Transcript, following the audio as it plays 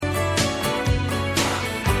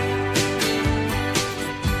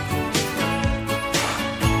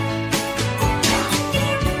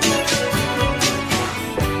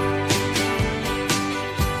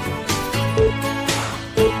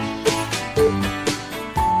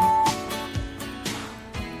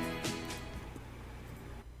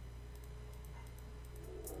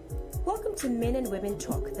to Men and Women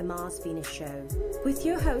Talk, the Mars Venus Show, with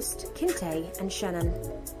your host, Kinte and Shannon.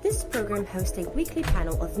 This program hosts a weekly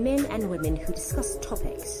panel of men and women who discuss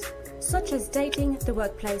topics such as dating, the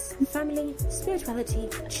workplace, family, spirituality,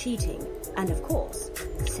 cheating, and of course,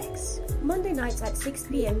 sex. Monday nights at 6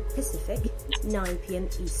 p.m. Pacific, 9 p.m.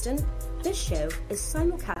 Eastern. This show is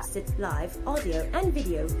simulcasted live, audio and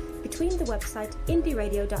video between the website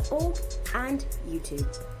indieradio.org and YouTube,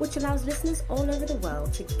 which allows listeners all over the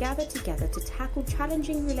world to gather together to tackle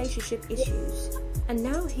challenging relationship issues. And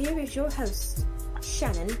now here is your hosts,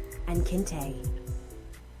 Shannon and Kinte.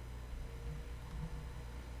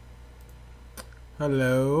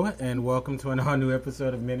 Hello, and welcome to an all-new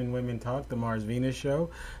episode of Men and Women Talk, the Mars Venus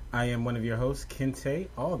Show. I am one of your hosts, Kinte,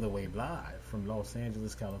 all the way live from Los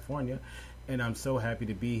Angeles, California, and I'm so happy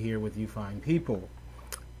to be here with you fine people.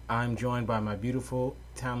 I'm joined by my beautiful,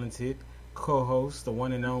 talented co-host, the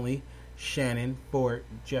one and only Shannon Fort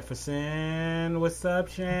Jefferson. What's up,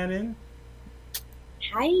 Shannon?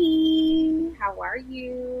 Hi, how are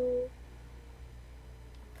you?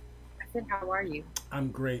 How are you?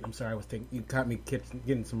 I'm great. I'm sorry. You caught me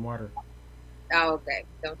getting some water. Oh, okay.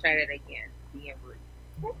 Don't try that again. Being rude.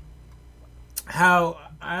 How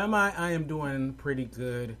am I? I am doing pretty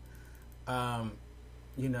good.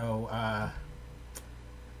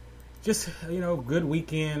 Just good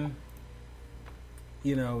weekend.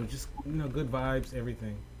 Good vibes,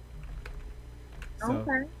 everything. So,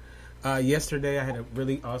 okay. Yesterday I had a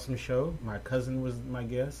really awesome show. My cousin was my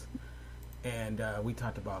guest. And we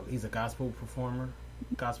talked about, he's a gospel performer,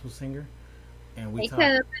 gospel singer. And we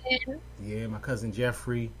talked, my cousin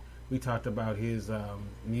Jeffrey. We talked about his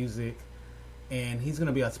music. And he's going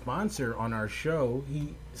to be a sponsor on our show.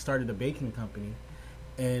 He started a baking company.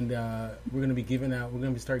 And we're going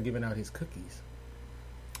to start giving out his cookies.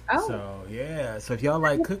 Oh. So, yeah. So if y'all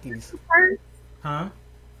like cookies. Huh?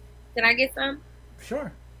 Can I get some?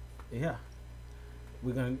 Sure. Yeah.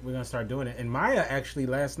 We're gonna start doing it. And Maya actually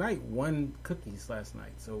last night won cookies last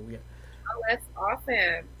night. So yeah. Oh, that's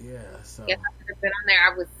awesome. Yeah. So. Guess I should have been on there.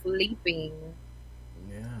 I was sleeping.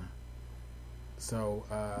 Yeah. So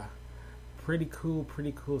pretty cool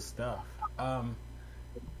stuff.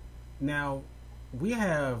 Now we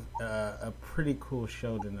have a pretty cool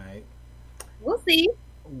show tonight. We'll see.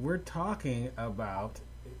 We're talking about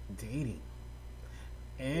dating.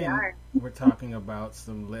 And we're talking about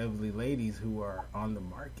some lovely ladies who are on the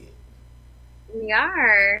market. We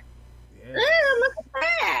are. Yeah. Ooh, look at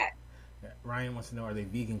that. Yeah, Ryan wants to know, are they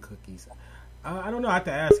vegan cookies? I don't know. I have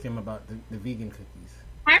to ask him about the vegan cookies.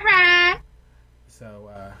 Hi, Ryan.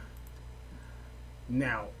 So,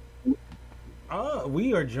 now,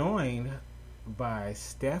 we are joined by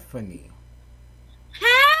Stephanie.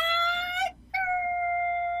 Hi.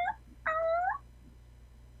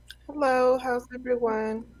 Hello, how's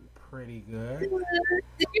everyone? Pretty good.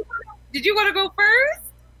 Did you want to go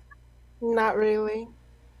first? Not really.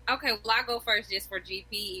 Okay, well, I'll go first just for GP,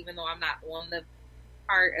 even though I'm not on the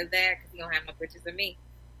part of that because you don't have no pictures of me.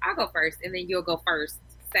 I'll go first, and then you'll go first,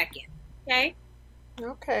 second. Okay?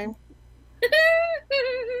 Okay.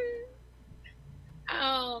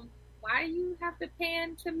 Why you have to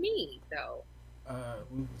pan to me, though?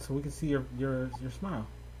 So we can see your smile.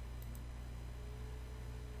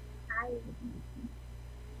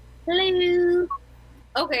 Hello.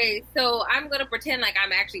 Okay, so I'm gonna pretend like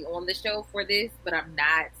I'm actually on the show for this, but I'm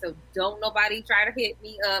not. So don't nobody try to hit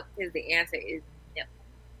me up because the answer is no.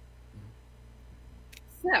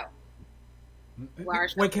 So,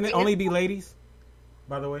 wait, can it only be ladies?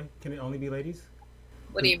 By the way, can it only be ladies?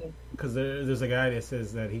 What do you mean? Because there's a guy that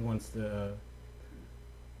says that he wants to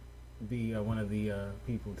be one of the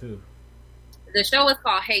people too. The show is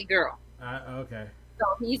called Hey Girl. Okay. So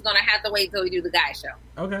he's going to have to wait till we do the guy show.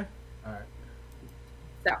 Okay. All right.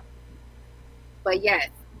 So, but yes,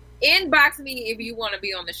 inbox me if you want to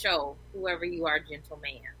be on the show, whoever you are,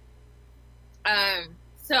 gentleman.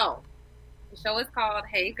 So the show is called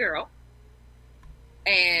Hey Girl.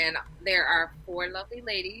 And there are 4 lovely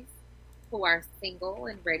ladies who are single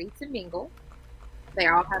and ready to mingle. They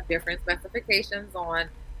all have different specifications on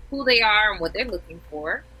who they are and what they're looking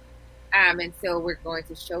for. And so we're going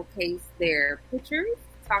to showcase their pictures,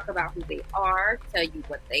 talk about who they are, tell you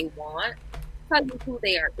what they want, tell you who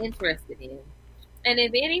they are interested in. And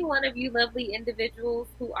if any one of you lovely individuals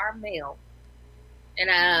who are male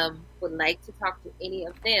and would like to talk to any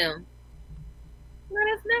of them, let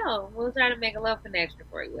us know. We'll try to make a love connection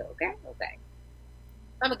for you, okay? Okay.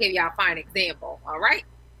 I'm going to give y'all a fine example, all right?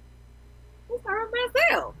 Let's start with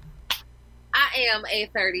myself. I am a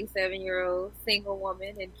 37-year-old single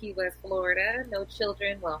woman in Key West, Florida. No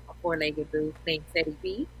children. Well, a 4-legged boo named Teddy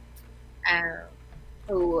B.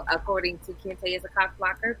 who, according to Kente, is a cock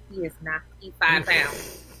blocker. He is not. He's 5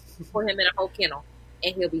 pounds. Put him in a whole kennel,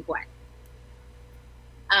 and he'll be quiet.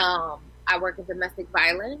 I work in domestic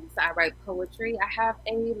violence. I write poetry. I have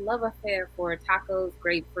a love affair for tacos,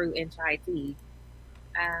 grapefruit, and chai tea.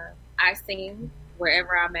 I sing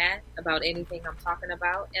wherever I'm at about anything I'm talking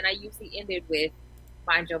about, and I usually end it with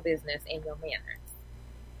mind your business and your manners.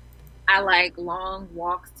 I like long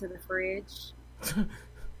walks to the fridge,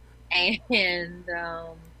 and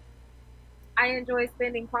I enjoy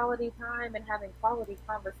spending quality time and having quality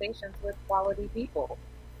conversations with quality people.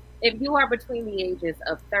 If you are between the ages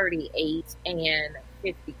of 38 and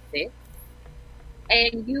 56,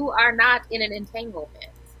 and you are not in an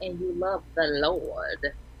entanglement, and you love the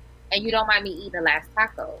Lord, and you don't mind me eating the last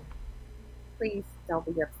taco, please don't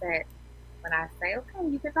be upset when I say, okay,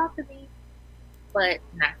 you can talk to me, but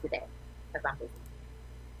not today, because I'm busy.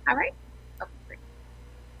 All right? Okay, great.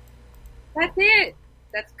 That's it.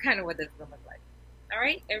 That's kind of what this is going to look like. All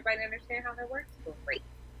right? Everybody understand how that works? Great.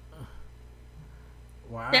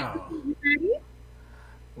 Wow.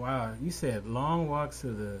 Wow. You said long walks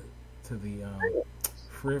to the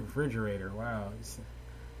refrigerator. Wow.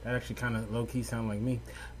 That actually kind of low key sound like me.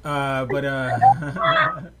 We're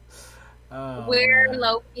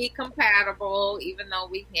low key compatible, even though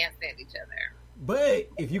we can't stand each other. But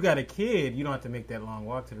if you got a kid, you don't have to make that long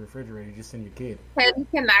walk to the refrigerator. You just send your kid. Teddy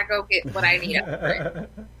cannot go get what I need.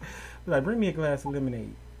 Like, bring me a glass of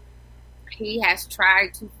lemonade. He has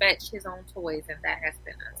tried to fetch his own toys, and that has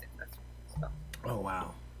been unsuccessful. So. Oh,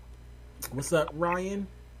 wow. What's up, Ryan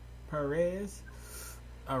Perez?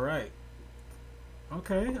 All right.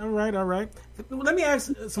 Okay. All right. Let me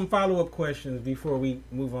ask some follow-up questions before we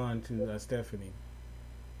move on to Stephanie.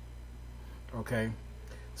 Okay.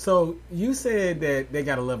 So you said that they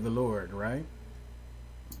got to love the Lord, right?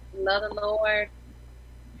 Love the Lord,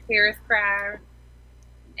 hear his cry,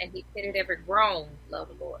 and he pitted every groan. Love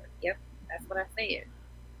the Lord. Yep. That's what I said.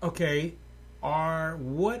 Okay.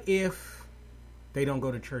 What if they don't go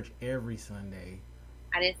to church every Sunday?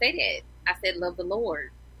 I didn't say that. I said love the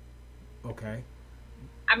Lord. Okay.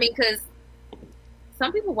 I mean, because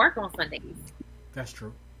some people work on Sundays. That's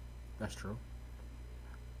true. Every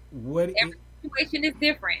situation is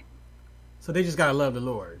different. So they just gotta love the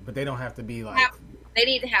Lord, but they don't have to be like. They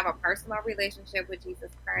need to have a personal relationship with Jesus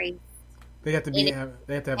Christ. They have to have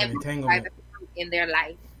an entanglement in their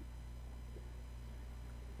life.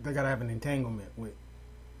 They gotta have an entanglement with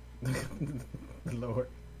the Lord.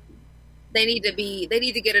 They need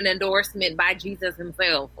to get an endorsement by Jesus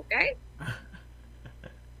himself, okay?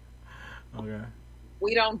 Okay.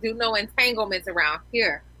 We don't do no entanglements around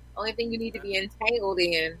here. Only thing you need to be entangled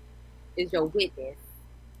in is your witness.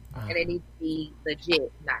 And it needs to be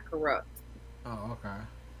legit, not corrupt. Oh, okay.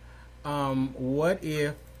 What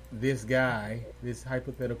if this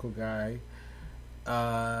hypothetical guy,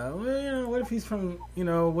 what if he's from,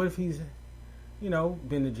 what if he's,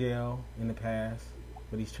 been to jail in the past,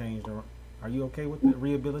 but he's changed? Are you okay with the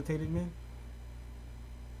rehabilitated men?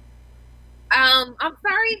 I'm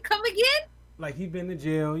sorry, come again? Like, he'd been to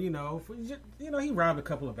jail, he robbed a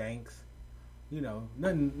couple of banks.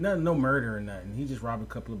 Nothing, no murder or nothing. He just robbed a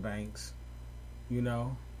couple of banks,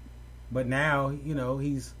 But now,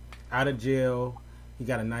 he's out of jail. He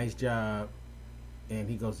got a nice job, and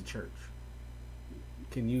he goes to church.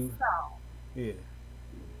 Can you? Yeah.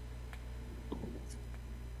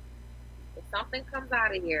 If something comes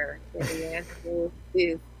out of here, then the answer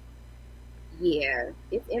is yeah,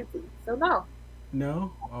 it's empty. So no.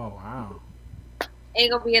 No? Oh, wow.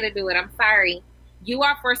 Ain't gonna be able to do it. I'm sorry. You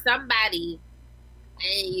are for somebody,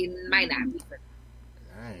 and you might not be for them.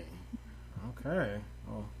 Dang. Okay.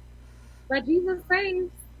 Oh. But Jesus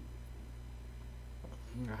saves.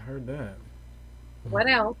 I heard that. What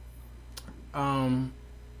else?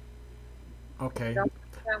 Okay.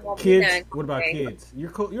 Kids. What about kids?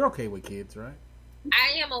 You're okay with kids, right?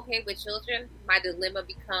 I am okay with children. My dilemma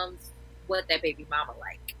becomes what that baby mama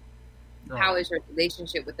like. Oh. How is your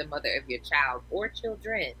relationship with the mother of your child or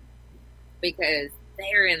children? Because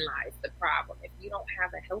therein lies the problem. If you don't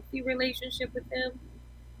have a healthy relationship with them,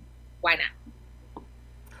 why not?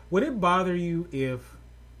 Would it bother you if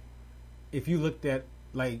you looked at,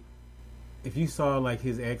 like, if you saw, like,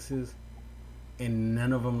 his exes and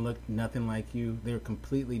none of them looked nothing like you? They were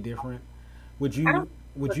completely different. Would you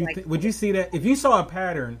see that if you saw a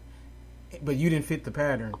pattern, but you didn't fit the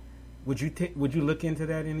pattern? Would you look into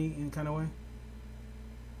that any kind of way?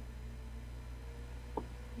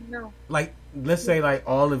 No. Like, let's say, like,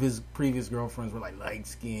 all of his previous girlfriends were like light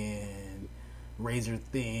skinned, razor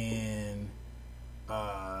thin,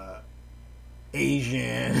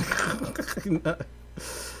 Asian.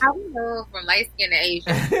 How we know from light skin to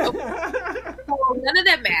Asian? So none of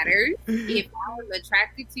that matters. If I was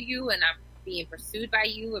attracted to you and I'm being pursued by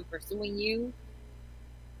you and pursuing you,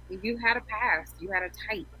 you had a past. You had a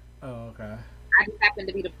type. Oh, okay. I just happen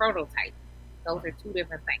to be the prototype. Those are two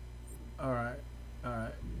different things. All right.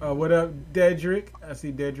 What up, Dedrick? I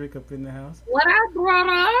see Dedrick up in the house. What up,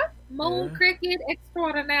 brother? Moon cricket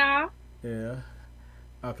extraordinaire. Yeah.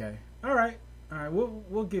 Okay. All right.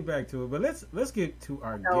 We'll get back to it, but let's get to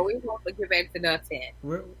our. No, we won't get back to nothing.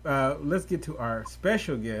 Let's get to our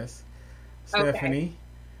special guest, Stephanie.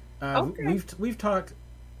 Okay. We've talked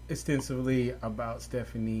extensively about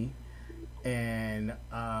Stephanie and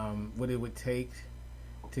what it would take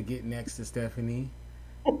to get next to Stephanie,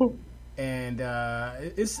 and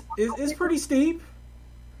it's pretty steep.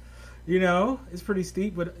 It's pretty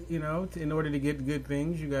steep, but in order to get good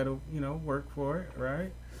things, you got to work for it,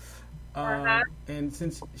 right? And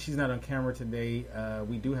since she's not on camera today,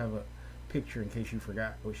 we do have a picture in case you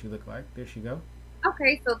forgot what she looked like. There she go.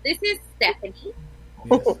 Okay, so this is Stephanie.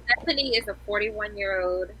 Yes. Stephanie is a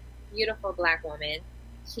 41-year-old beautiful Black woman.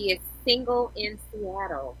 She is single in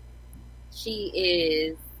Seattle. She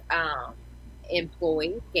is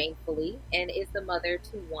employed gainfully and is the mother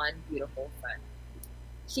to one beautiful son.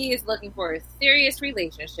 She is looking for a serious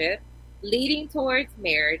relationship leading towards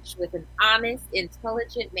marriage with an honest,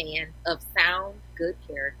 intelligent man of sound, good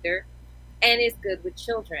character, and is good with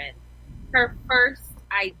children. Her first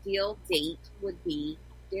ideal date would be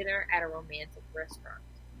dinner at a romantic restaurant.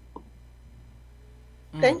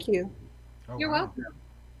 Thank you. Oh, You're welcome.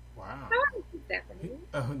 Wow. How are you, Stephanie?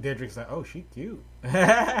 Dedrick's like, oh, she cute.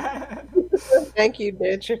 Thank you,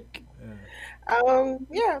 Dedrick.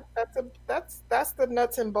 Yeah. That's the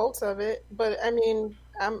nuts and bolts of it. But I mean,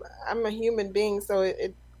 I'm a human being, so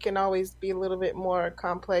it can always be a little bit more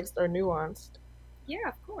complex or nuanced. Yeah,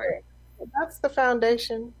 of course. But that's the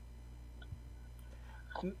foundation.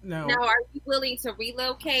 Now, are you willing to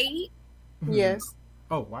relocate? Yes.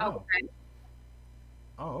 Oh, wow. Okay.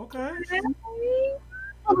 Oh, okay.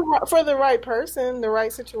 For the right person, the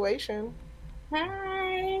right situation.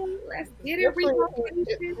 Hey, let's get it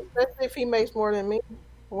relocated. Especially if he makes more than me.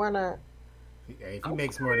 Why not? Hey, if he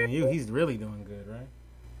makes more than you, he's really doing good, right?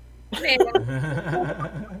 Man,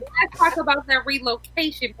 let's talk about that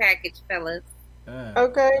relocation package, fellas.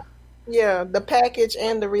 Okay. Yeah, the package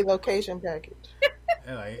and the relocation package.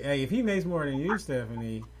 Hey, if he makes more than you,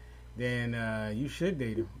 Stephanie, then you should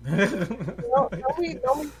date him.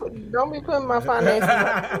 Don't be putting my finances.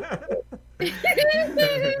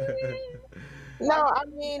 No, I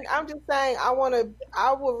mean, I'm just saying I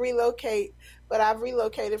will relocate, but I've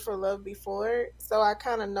relocated for love before, so I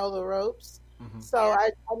kind of know the ropes. Mm-hmm. So I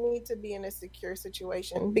need to be in a secure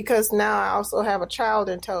situation because now I also have a child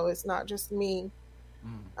in tow. It's not just me,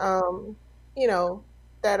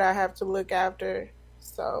 that I have to look after.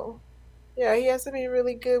 So, yeah, he has to be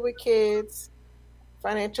really good with kids,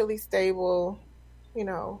 financially stable, and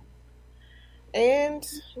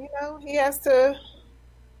he has to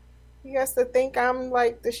think I'm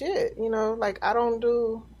like the shit, like I don't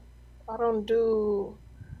do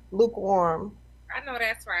lukewarm. I know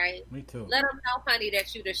that's right. Me too. Let them know, honey,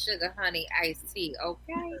 that you the sugar honey iced tea,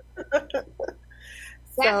 okay? That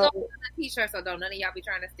goes on the t-shirt, so don't none of y'all be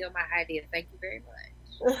trying to steal my idea. Thank you very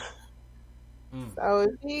much. So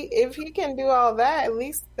if he can do all that, at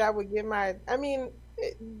least that would get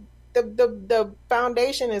the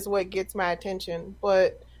foundation is what gets my attention,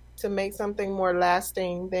 but to make something more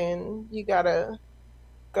lasting, then you gotta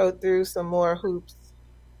go through some more hoops.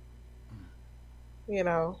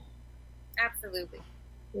 Absolutely.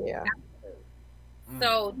 Yeah. Absolutely.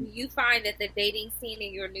 So, do you find that the dating scene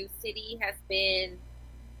in your new city has been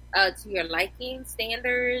to your liking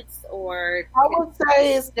standards, or? I would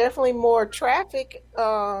say it's definitely more traffic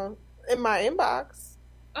in my inbox.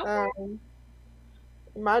 Okay.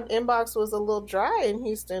 My inbox was a little dry in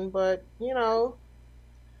Houston, but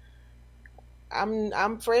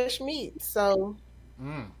I'm fresh meat. So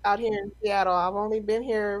out here in Seattle, I've only been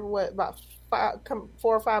here about 4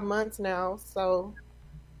 or 5 months now. So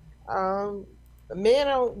men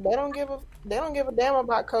don't give a damn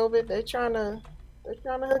about COVID. They're trying to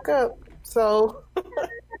hook up. So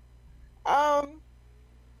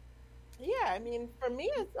yeah, I mean, for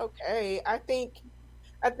me it's okay. I think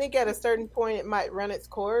at a certain point it might run its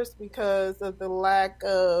course because of the lack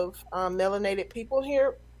of melanated people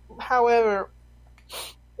here. However,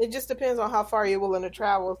 it just depends on how far you're willing to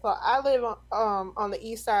travel. So I live on the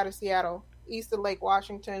east side of Seattle, east of Lake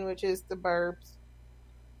Washington, which is the burbs.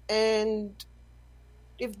 And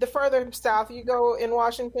if the further south you go in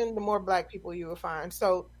Washington, the more black people you will find.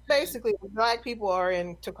 So basically, black people are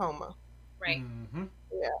in Tacoma. Right. Mm-hmm.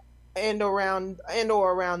 Yeah, and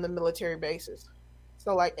or around the military bases.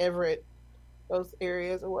 So like Everett, those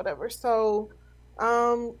areas or whatever. So,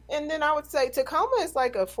 and then I would say Tacoma is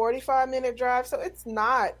like a 45-minute drive, so it's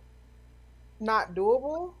not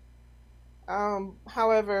doable.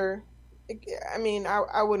 However, I mean,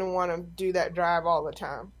 I wouldn't want to do that drive all the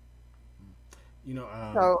time. You know,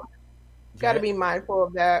 So, got to be mindful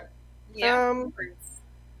of that. Yeah.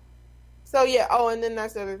 So yeah. Oh, and then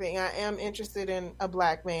that's the other thing. I am interested in a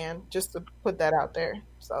black man, just to put that out there.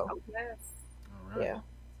 So, Yes. all right. yeah.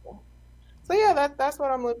 So yeah, that's what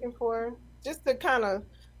I'm looking for. Just to kind of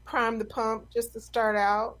prime the pump, just to start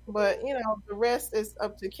out. But the rest is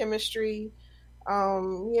up to chemistry.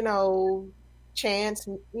 Chance.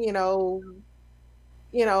 How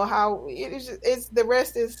it's the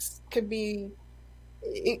rest could be.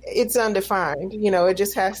 It's undefined. It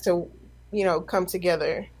just has to, come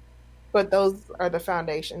together. But those are the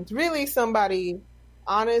foundations. Really, somebody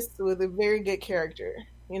honest with a very good character.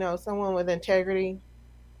 Someone with integrity.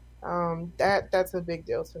 That's a big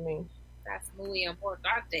deal to me. That's muy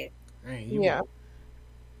importante. Hey,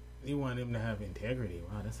 you want him to have integrity.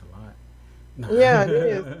 Wow, that's a lot. No. Yeah, it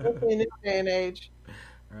is. Especially in this day and age.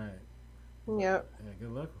 Right. Yep. Yeah,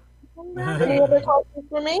 good luck. Any other questions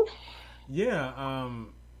for me? Yeah.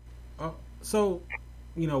 So,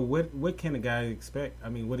 what can a guy expect? I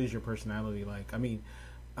mean, what is your personality like? I mean,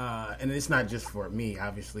 and it's not just for me.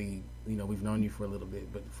 Obviously, we've known you for a little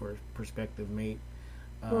bit, but for prospective mate,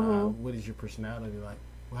 what is your personality like?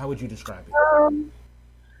 How would you describe it?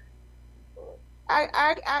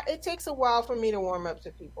 It takes a while for me to warm up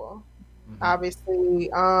to people. Mm-hmm. Obviously,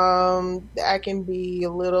 I can be a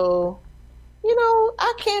little.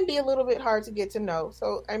 I can be a little bit hard to get to know.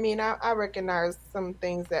 So, I mean, I recognize some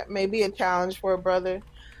things that may be a challenge for a brother.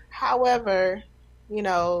 However,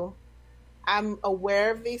 I'm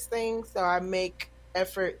aware of these things, so I make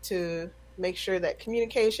effort to make sure that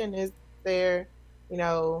communication is there.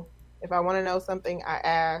 If I want to know something, I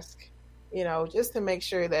ask, just to make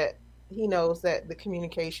sure that he knows that the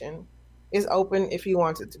communication is open if he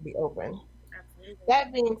wants it to be open. Absolutely.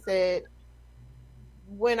 That being said,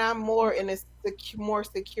 when I'm more in a more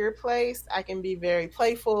secure place, I can be very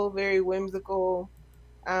playful, very whimsical,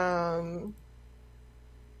 kind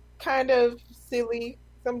of silly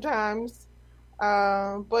sometimes.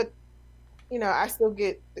 But, I still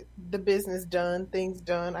get the business done, things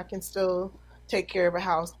done. I can still take care of a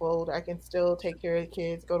household. I can still take care of the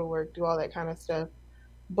kids, go to work, do all that kind of stuff.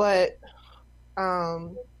 But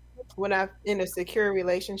when I'm in a secure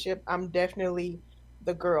relationship, I'm definitely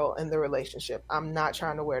the girl in the relationship. I'm not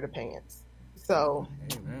trying to wear the pants. So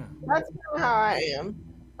that's kind of how I am.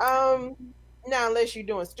 Now, unless you're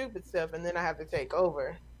doing stupid stuff and then I have to take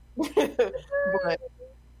over.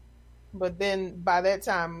 but then by that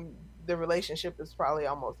time, the relationship is probably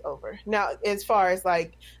almost over. Now, as far as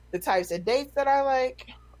like the types of dates that I like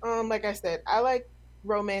I said, I like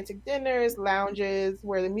romantic dinners, lounges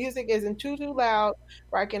where the music isn't too loud,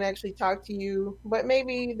 where I can actually talk to you, but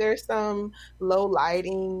maybe there's some low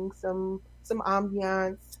lighting, some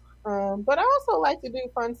ambiance. But I also like to do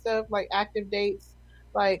fun stuff like active dates,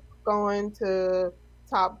 like going to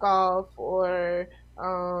Topgolf or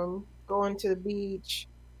going to the beach,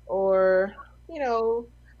 or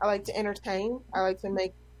I like to entertain. I like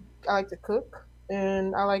to cook,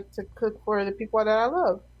 and I like to cook for the people that I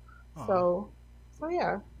love. So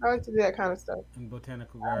yeah, I like to do that kind of stuff. In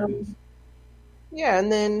botanical gardens. Yeah,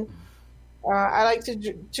 and then I like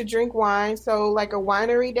to drink wine. So like a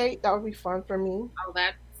winery date, that would be fun for me. Oh,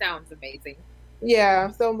 that sounds amazing.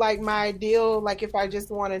 Yeah, so like my ideal, like if I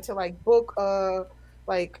just wanted to like book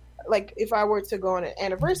like if I were to go on an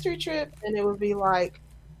anniversary trip, then it would be like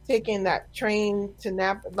taking that train to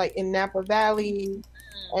Napa, like in Napa Valley,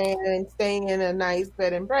 and staying in a nice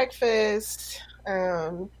bed and breakfast.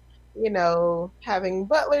 Having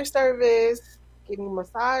butler service, getting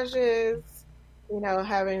massages,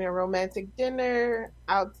 having a romantic dinner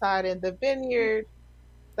outside in the vineyard,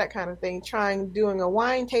 that kind of thing. Doing a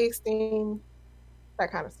wine tasting,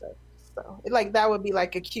 that kind of stuff. So, that would be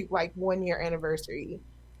like a cute, 1 year anniversary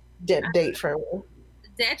date for me.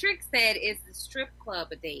 Dedrick said, "Is the strip club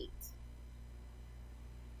a date?"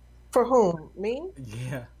 For whom? Me?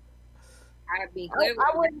 Yeah. I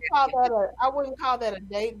wouldn't call that a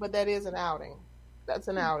date, but that is an outing. That's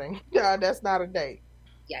an outing. Yeah, that's not a date.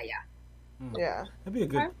 Yeah. Yeah. That'd be a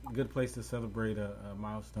good place to celebrate a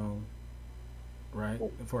milestone, right?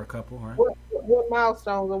 For a couple, right? What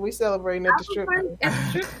milestones are we celebrating at the strip club?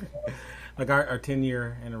 like our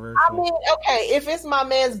 10-year anniversary. I mean, okay, if it's my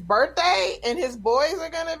man's birthday and his boys are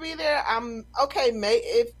gonna be there, I'm okay.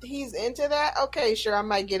 If he's into that, okay, sure, I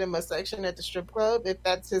might get him a section at the strip club if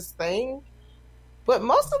that's his thing. But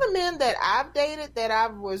most of the men that I've dated that I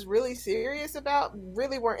was really serious about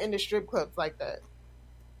really weren't into strip clubs like that.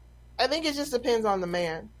 I think it just depends on the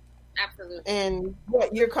man. Absolutely. And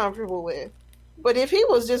what you're comfortable with. But if he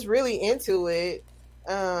was just really into it,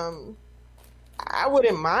 I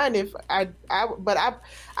wouldn't mind if I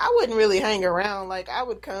wouldn't really hang around. Like, I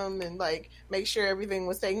would come and like make sure everything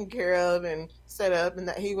was taken care of and set up and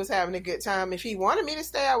that he was having a good time. If he wanted me to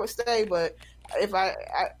stay, I would stay. But if I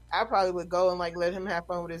probably would go and like let him have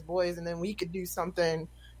fun with his boys, and then we could do something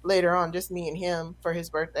later on, just me and him for his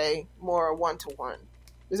birthday, more 1-to-1.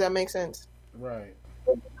 Does that make sense? Right.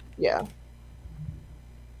 Yeah.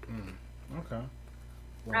 Okay.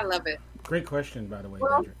 Well, I love it. Great question, by the way.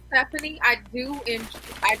 Well, Stephanie, I do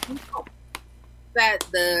hope that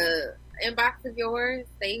the inbox of yours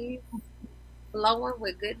stays flowing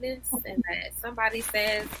with goodness, and that somebody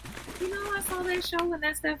says, I saw that show and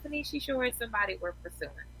that Stephanie, she sure is somebody worth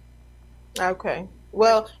pursuing. Okay.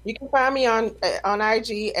 Well, you can find me on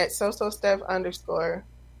IG at @SoSoSteph_.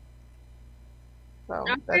 So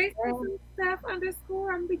okay, Steph_. I'm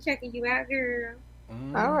gonna be checking you out, girl.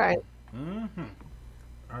 All right. Mm-hmm.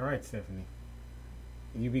 All right, Stephanie.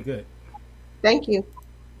 You be good. Thank you.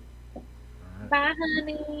 Right. Bye,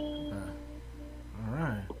 honey. All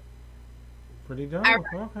right. Pretty dope. All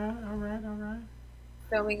right. Okay. All right.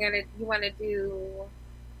 So you want to do?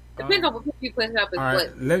 Depends on what you put up. All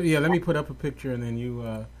right. Let me put up a picture, and then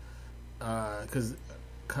you, because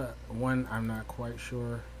one, I'm not quite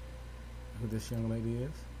sure who this young lady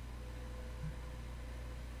is.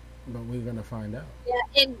 But we're gonna find out.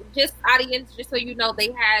 Yeah, and just audience, just so you know,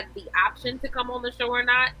 they had the option to come on the show or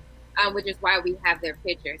not, which is why we have their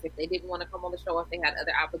pictures. If they didn't want to come on the show, if they had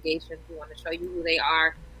other obligations, we want to show you who they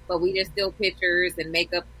are. But we just steal pictures and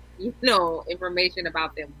make up, information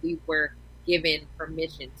about them. We were given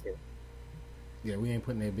permission to. Yeah, we ain't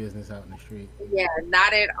putting their business out in the street. Yeah,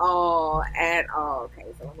 not at all. At all. Okay,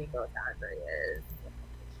 so let me go to Andrea's.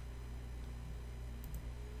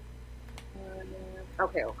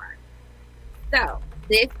 Okay. So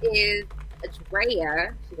this is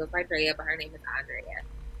Drea. She goes by Drea, but her name is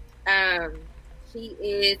Andrea. She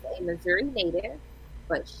is a Missouri native,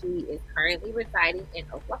 but she is currently residing in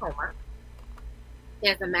Oklahoma. She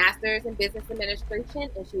has a master's in business administration,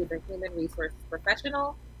 and she is a human resources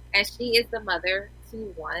professional, and she is the mother to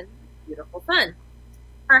one beautiful son.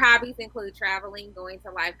 Her hobbies include traveling, going to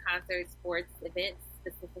live concerts, sports events,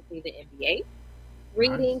 specifically the NBA,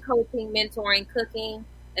 reading, coaching, mentoring, cooking.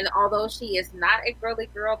 And although she is not a girly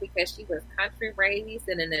girl because she was country raised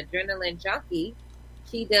and an adrenaline junkie,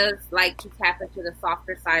 she does like to tap into the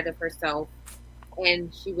softer side of herself,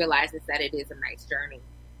 and she realizes that it is a nice journey.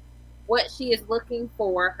 What she is looking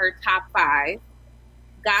for, her top 5: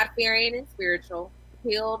 God-fearing and spiritual,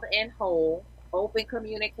 healed and whole, open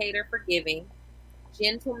communicator, forgiving,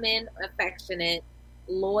 gentleman, affectionate,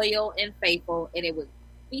 loyal, and faithful, and it would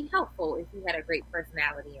be helpful if you had a great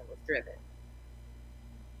personality and was driven.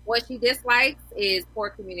 What she dislikes is poor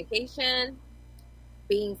communication,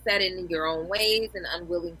 being set in your own ways and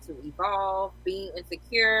unwilling to evolve, being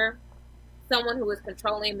insecure, someone who is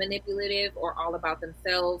controlling, manipulative, or all about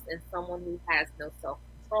themselves, and someone who has no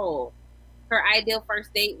self-control. Her ideal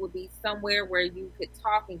first date would be somewhere where you could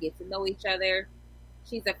talk and get to know each other.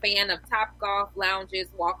 She's a fan of Topgolf, lounges,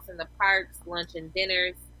 walks in the parks, lunch and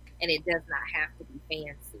dinners, and it does not have to be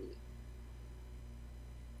fancy.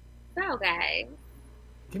 So, guys,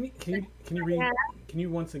 can you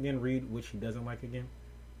once again read what she doesn't like again?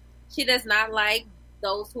 She does not like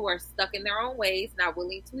those who are stuck in their own ways, not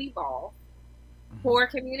willing to evolve. Poor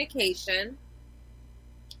communication,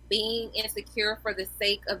 being insecure for the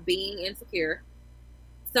sake of being insecure,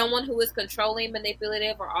 someone who is controlling,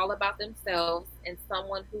 manipulative, or all about themselves, and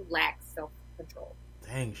someone who lacks self-control.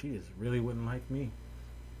 Dang, she just really wouldn't like me.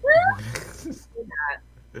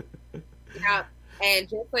 Yeah. And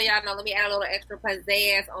just so y'all know, let me add a little extra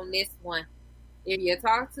pizzazz on this one. If you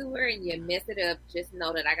talk to her and you mess it up, just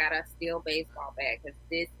know that I got a steel baseball bat, because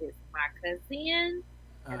this is my cousin,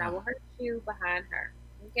 and I will hurt you behind her.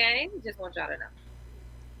 Okay? Just want y'all to know.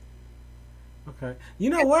 Okay.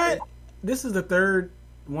 You know what? This is the third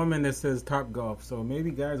woman that says Topgolf, so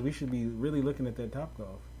maybe, guys, we should be really looking at that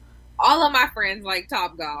Topgolf. All of my friends like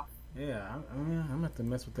Topgolf. Yeah, I'm gonna have to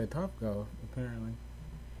mess with that Topgolf, apparently.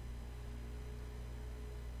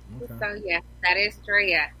 Okay. So, yeah, that is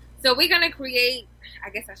Drea. So, we're going to create, I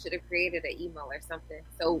guess I should have created an email or something.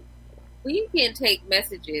 So, we can take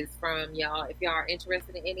messages from y'all if y'all are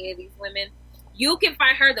interested in any of these women. You can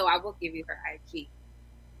find her, though. I will give you her IG.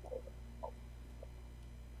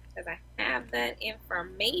 Because I have that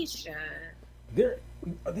information. There's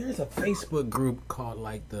a Facebook group called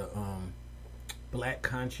like the Black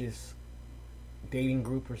Conscious Dating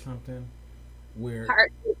Group or something. Where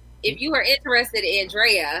if you are interested in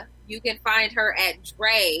Drea, you can find her at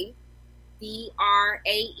Dre,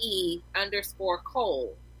 DRAE _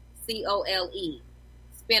 Cole, COLE,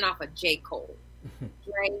 spin off of J. Cole.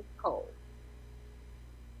 Dre Cole.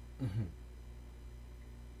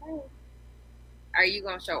 Are you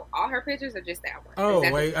gonna show all her pictures or just that one? Oh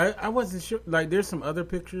wait, I wasn't sure. Like, there's some other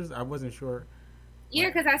pictures. I wasn't sure. Yeah,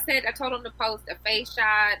 because I told him to post a face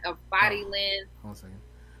shot of body length. One second.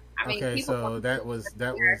 I mean, okay, so that was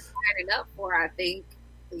signing up for. I think.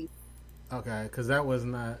 Please. Okay, because that was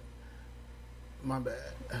not my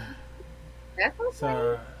bad. That's okay.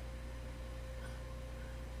 So,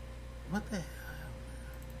 what the hell?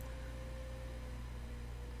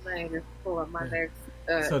 Let me just pull up my next.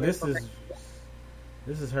 So this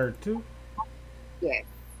is her too. Yes.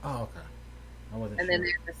 Oh, okay. I wasn't. And sure. then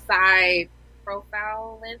there's the side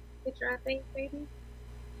profile length picture. I think maybe.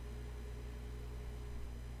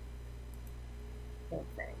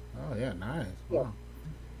 Okay. Oh yeah, nice. Yeah. Wow.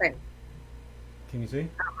 Thanks. Can you see?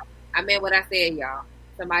 I meant what I said, y'all.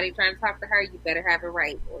 Somebody trying to talk to her, you better have it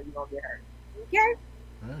right, or you're gonna get hurt. Okay?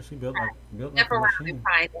 She built like Step a around machine. and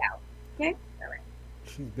find out. Okay? All right.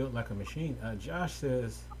 She's built like a machine. Josh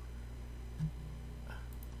says.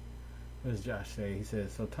 What does Josh say? He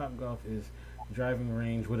says, so Topgolf is driving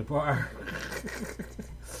range with a bar.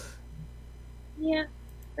 Yeah.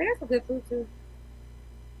 They got some good food too.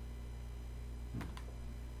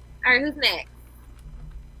 Alright, who's next?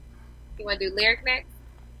 You wanna do lyric next?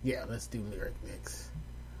 Yeah, let's do lyric next.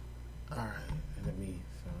 Alright, let me,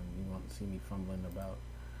 so you won't see me fumbling about.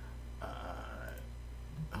 Alright.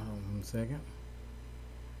 1 second.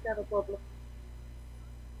 Not a problem.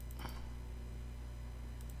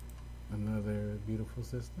 Another beautiful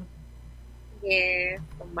sister. Yeah,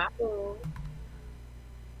 from my boo.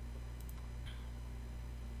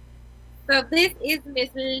 So this is Miss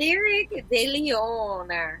Lyric De Leon.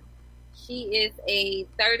 She is a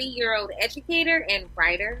 30-year-old educator and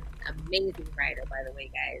writer. Amazing writer, by the way,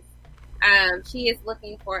 guys. She is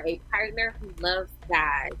looking for a partner who loves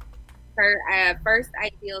God. Her first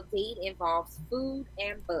ideal date involves food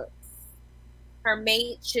and books. Her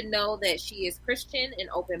mate should know that she is Christian and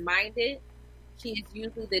open-minded. She is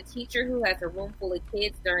usually the teacher who has a room full of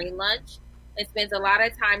kids during lunch and spends a lot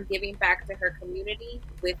of time giving back to her community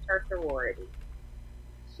with her sorority.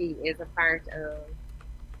 She is a part of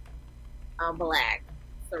Black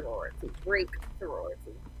sorority, Greek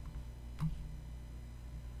sorority.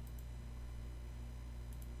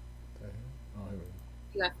 Oh, here we go.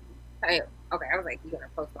 You got okay, I was like, you gonna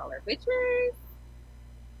post all her pictures?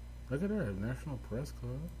 Look at her, National Press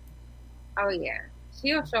Club. Oh yeah,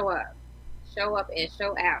 she'll show up and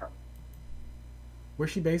show out. Where's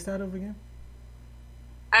she based out of again?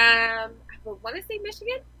 I want to say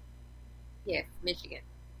Michigan. Yes, Michigan.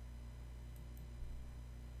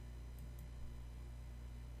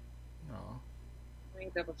 Oh. Let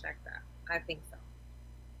me double check that. I think so.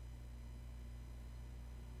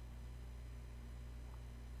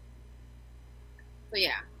 So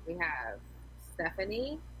yeah, we have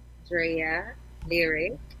Stephanie, Drea,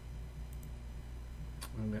 Lyric,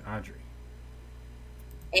 And then Audrey.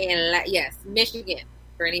 and yes, Michigan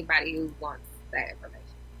for anybody who wants that information.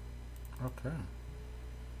 Okay.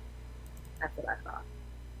 That's what I thought.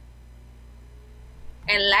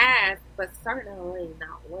 And last, but certainly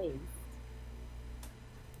not least,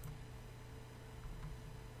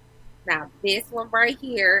 now this one right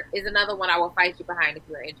here is another one I will fight you behind if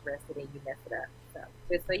you're interested and you mess it up. So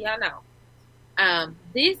just so y'all know,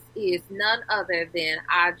 this is none other than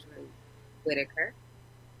Audrey Whitaker.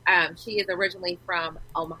 She is originally from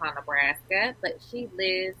Omaha, Nebraska, but she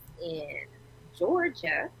lives in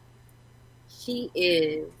Georgia. She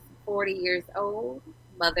is 40 years old,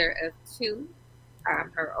 mother of 2.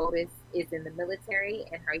 Her oldest is in the military,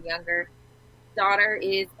 and her younger daughter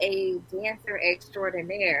is a dancer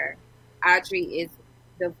extraordinaire. Audrey is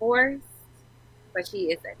divorced, but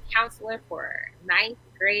she is a counselor for 9th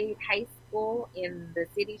grade high school in the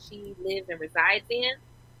city she lives and resides in.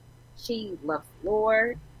 She loves the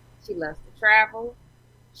Lord. She loves to travel.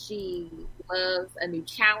 She loves a new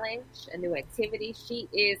challenge, a new activity. She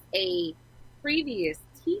is a previous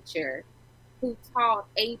teacher who taught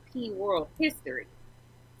AP World History.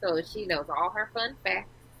 So she knows all her fun facts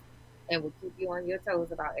and will keep you on your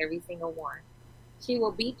toes about every single one. She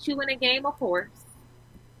will beat you in a game of horse.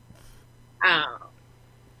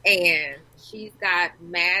 And she's got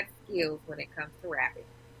mad skills when it comes to rapping.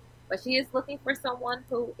 But she is looking for someone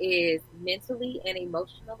who is mentally and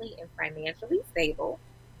emotionally and financially stable.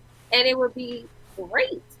 And it would be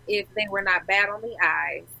great if they were not bad on the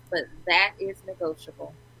eyes, but that is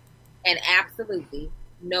negotiable. And absolutely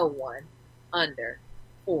no one under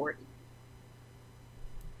 40.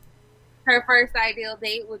 Her first ideal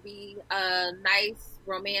date would be a nice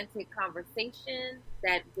romantic conversation.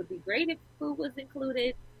 That would be great if food was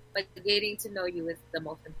included, but getting to know you is the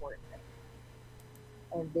most important thing.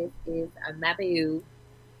 And this is a Mabou,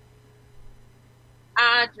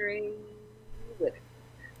 Audrey Whittaker.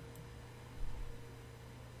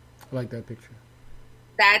 I like that picture.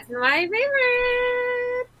 That's my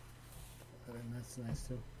favorite. That's nice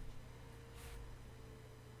too.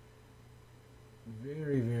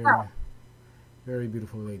 Very, very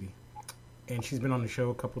beautiful lady. And she's been on the show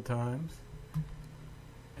a couple times.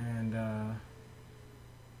 And,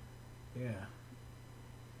 yeah.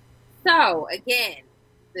 So, again,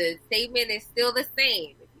 the statement is still the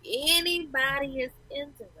same. If anybody is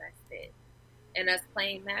interested in us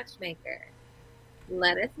playing matchmaker,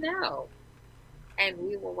 let us know. And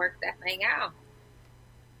we will work that thing out.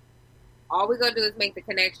 All we're going to do is make the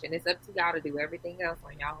connection. It's up to y'all to do everything else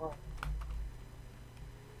on y'all own.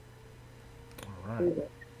 All right.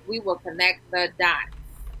 We will connect the dots.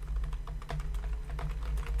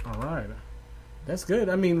 All right. That's good.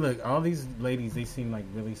 I mean, look, all these ladies, they seem like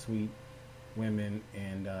really sweet women.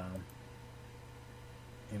 And,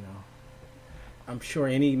 you know, I'm sure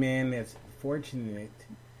any man that's fortunate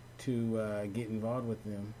to get involved with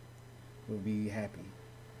them will be happy.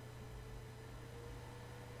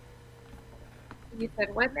 You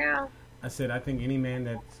said what now? I said I think any man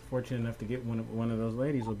that's fortunate enough to get one of those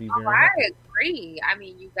ladies will be very I happy. agree. I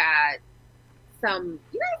mean, you got some,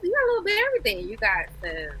 you got a little bit of everything. You got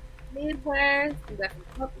some Midwest, you got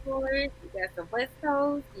some Up North, you got some West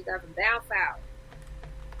Coast, you got some down South.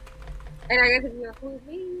 And I guess if you include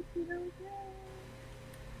me, you know what I'm saying?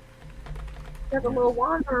 There's a little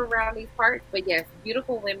wander around these parts, but yes,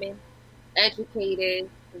 beautiful women, educated,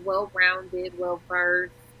 well-rounded,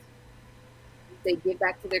 well-versed. They give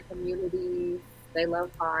back to their communities. They love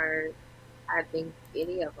hard. I think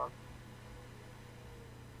any of them,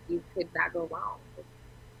 you could not go wrong with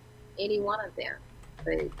any one of them.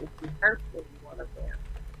 But if you personally one of them,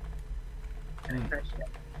 I trust you.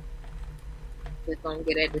 Just gonna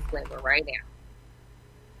get a disclaimer right now.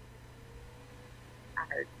 I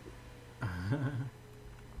heard you.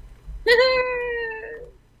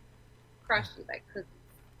 Crush you like cookies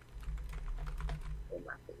in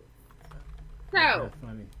my face. So,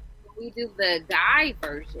 when we do the guy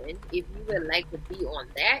version, if you would like to be on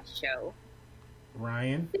that show,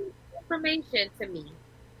 Ryan, send information to me.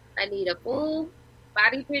 I need a full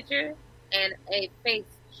body picture and a face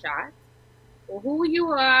shot. For who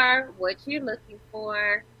you are, what you're looking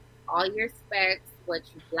for, all your specs, what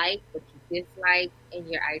you like, what you dislike, and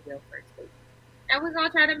your ideal first date. And we're gonna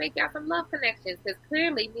try to make y'all some love connections because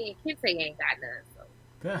clearly me and Kinte ain't got none.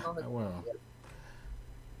 So well.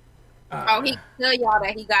 He tell y'all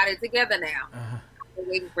that he got it together now. I'm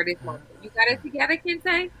waiting for this moment. You got it together,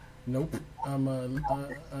 Kinte? Nope.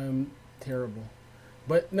 I'm terrible.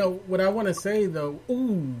 But no, what I want to say though,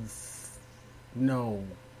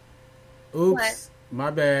 What?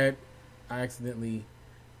 My bad. I accidentally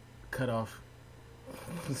cut off.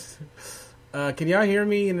 Can y'all hear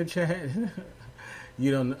me in the chat?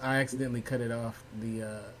 You don't. I accidentally cut it off.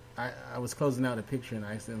 I was closing out a picture and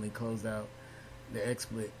I accidentally closed out the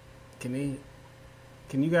XSplit. Can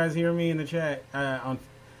you guys hear me in the chat? On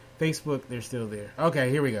Facebook, they're still there. Okay,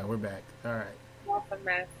 here we go. We're back. All right. Welcome,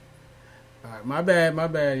 man. All right, my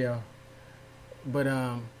bad, y'all. But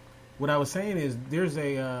what I was saying is, there's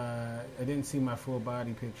I didn't see my full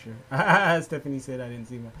body picture. Stephanie said I didn't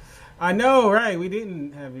see my. I know, right? We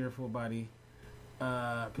didn't have your full body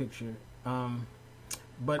picture.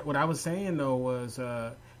 But what I was saying though was,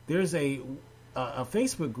 there's a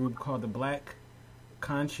Facebook group called the Black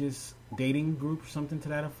Conscious Dating Group, something to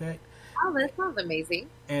that effect. Oh, that sounds amazing.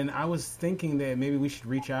 And I was thinking that maybe we should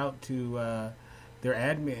reach out to their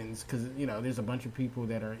admins because there's a bunch of people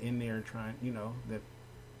that are in there trying, that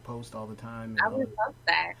post all the time. I would love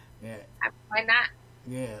that. Yeah. Why not?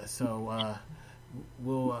 Yeah. So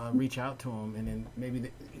we'll reach out to them, and then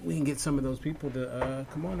maybe we can get some of those people to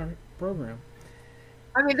come on our program.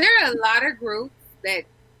 I mean, there are a lot of groups that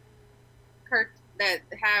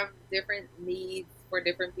have different needs for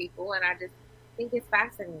different people, and I just think it's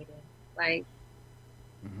fascinating. Like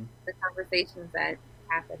the conversations that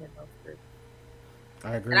happen in those groups.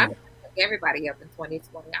 I agree. And I'm going to pick everybody up in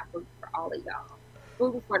 2020. I root for all of y'all.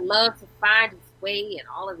 rooting for love to find its way in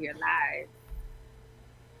all of your lives.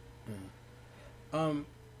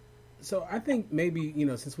 So I think maybe,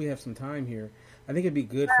 since we have some time here, I think it'd be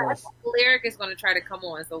good for us. The lyric is going to try to come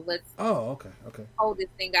on, so let's. Oh, okay. Hold this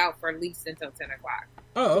thing out for at least until 10 o'clock.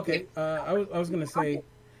 Oh, okay. I was going to say,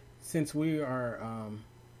 since we are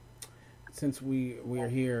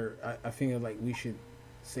here, I feel like we should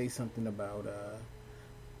say something about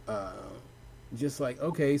just like,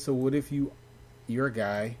 okay, so what if you're a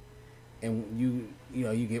guy and you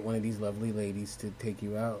get one of these lovely ladies to take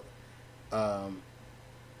you out,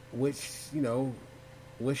 what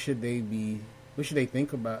should they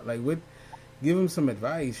think about, like, give them some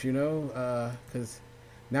advice, because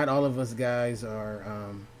not all of us guys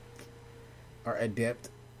are adept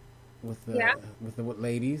with the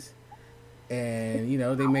ladies, and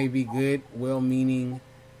they may be good, well-meaning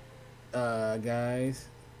guys.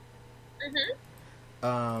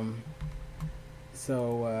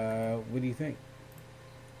 So what do you think?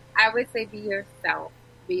 I would say be yourself,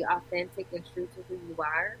 be authentic and true to who you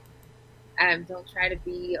are. Don't try to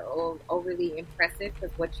be overly impressive,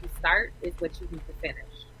 because what you start is what you need to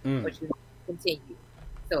finish, what you need to continue.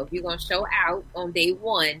 So if you're going to show out on day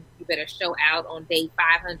 1, you better show out on day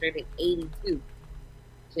 582.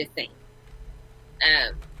 Just saying.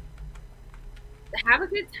 Have a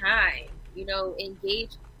good time,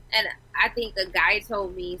 engage. And I think a guy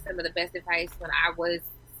told me some of the best advice when I was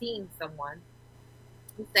seeing someone.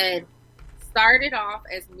 He said, start it off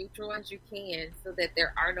as neutral as you can so that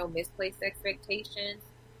there are no misplaced expectations.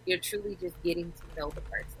 You're truly just getting to know the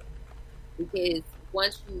person. Because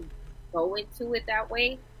once you go into it that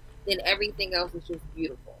way, then everything else is just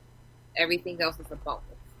beautiful. Everything else is a bonus.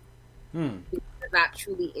 Because you're not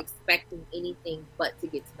truly expecting anything but to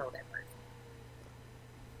get to know that person.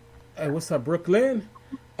 Hey, what's up, Brooklyn?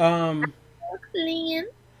 Brooklyn.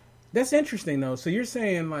 That's interesting, though. So you're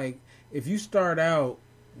saying, like, if you start out,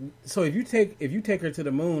 so if you take her to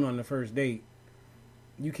the moon on the first date,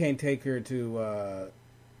 you can't take her to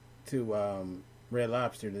Red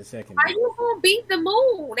Lobster the second date. How you gonna beat the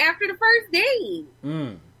moon after the first date?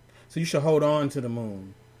 So you should hold on to the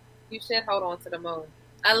moon. You should hold on to the moon,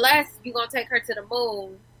 unless you're gonna take her to the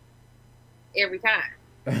moon every time.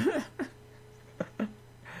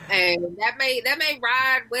 And that may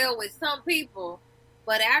ride well with some people,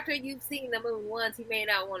 but after you've seen the moon once, you may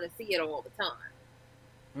not want to see it all the time.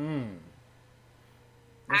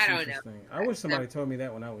 I don't know. I wish somebody told me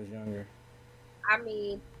that when I was younger. I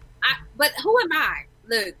mean, but who am I?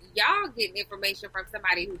 Look, y'all getting information from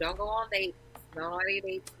somebody who don't go on dates. Nobody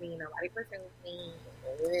dates me. Nobody pursues me.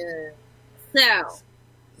 So,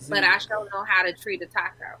 but I sure know how to treat a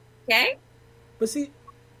taco. Okay? But see,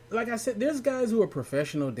 like I said, there's guys who are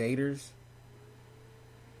professional daters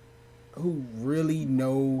who really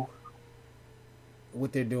know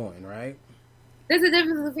what they're doing, right? There's a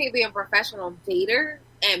difference between being a professional dater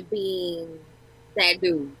and being that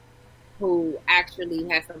dude who actually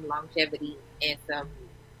has some longevity and some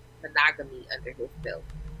monogamy under his belt.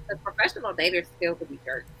 Because professional daters still could be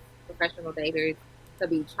jerks. Professional daters could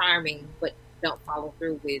be charming, but don't follow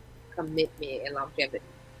through with commitment and longevity.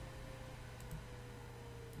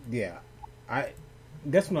 Yeah,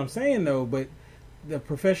 that's what I'm saying, though. But the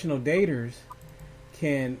professional daters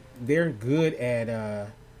they're good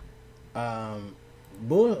at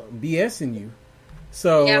BSing you.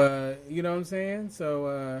 So you know what I'm saying.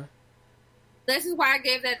 So this is why I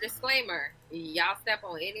gave that disclaimer. Y'all step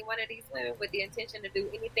on any one of these women with the intention to do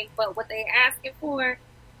anything but what they asking for,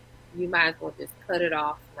 you might as well just cut it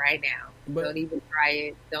off right now. Don't even try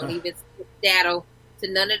it. Don't even daddle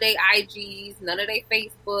to none of their IGs, none of their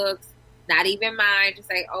Facebooks, not even mine. Just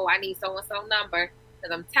say, oh, I need so-and-so number.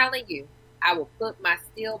 Because I'm telling you, I will put my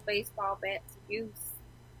steel baseball bat to use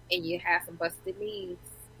and you have some busted knees.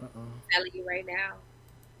 I'm telling you right now,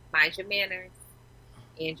 mind your manners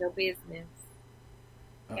and your business.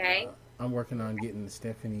 Okay? I'm working on getting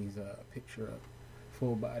Stephanie's picture up.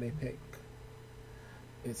 Full body pic.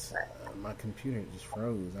 It's my computer just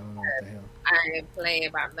froze. I don't know what the hell. I ain't playing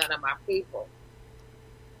about none of my people.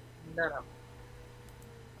 None of them.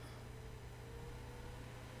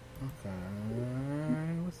 Okay.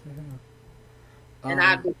 What's the hell? And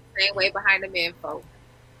I'll be the same way behind the men folk.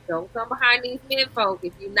 Don't come behind these men folk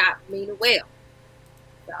if you not mean well.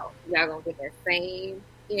 So y'all gonna get that same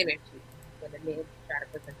energy when the men try to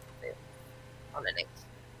present themselves on the next.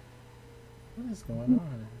 What is going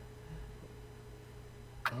on?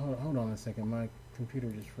 Hold on a second. My computer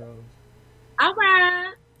just froze. All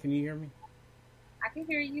right. Can you hear me? I can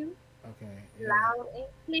hear you. Okay. Yeah. Loud and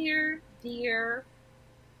clear, dear.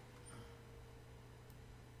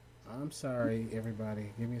 I'm sorry,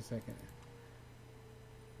 everybody. Give me a second.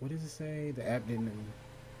 What does it say? The app didn't.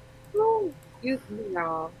 Ooh, excuse me,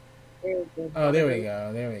 y'all. Oh, there we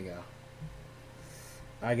go. There we go.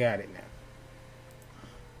 I got it now.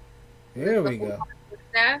 There we go.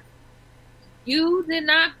 You did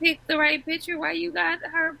not pick the right picture. Why you got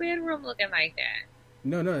her bedroom looking like that?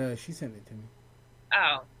 No. She sent it to me.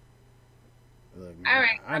 Oh. Look, man, all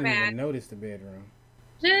right. I didn't even notice the bedroom.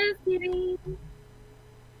 Just kidding.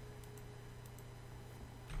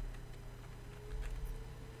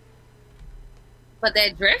 But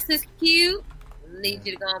that dress is cute. Need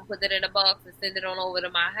you to go and put that in a box and send it on over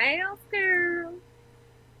to my house, girl.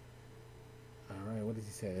 All right, what did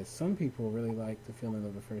he say? Some people really like the feeling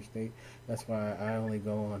of the first date. That's why I only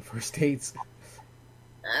go on first dates.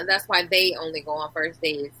 That's why they only go on first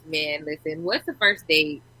dates. Man, listen, what's the first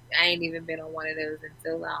date? I ain't even been on one of those in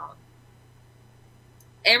so long.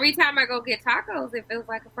 Every time I go get tacos, it feels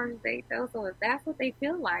like a first date, though. So if that's what they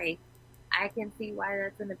feel like, I can see why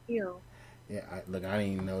that's an appeal. Yeah, I didn't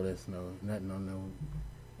even notice. Nothing on no.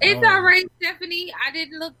 It's all right, Stephanie. I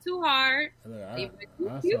didn't look too hard. Look,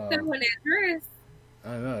 you saw in that dress.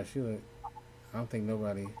 I know she looked. I don't think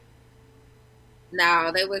nobody.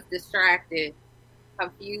 No, they was distracted,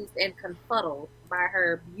 confused, and confuddled by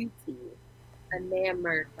her beauty,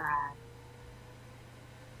 enamored by.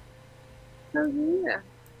 So yeah.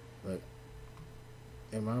 Look,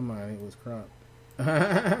 in my mind, it was cropped.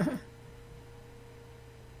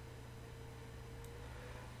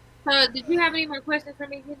 So, did you have any more questions for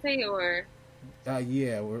me, Kinte, or?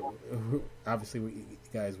 Yeah, we're obviously you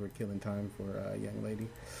guys were killing time for a young lady.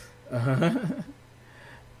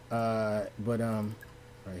 But all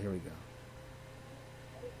right, here we go.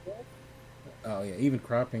 Oh yeah, even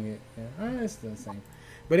cropping it, yeah, it's the same.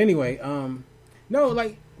 But anyway, no,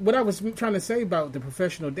 like what I was trying to say about the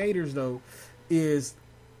professional daters though is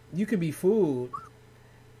you could be fooled.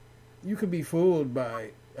 You could be fooled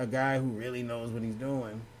by a guy who really knows what he's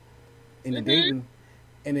doing in the dating,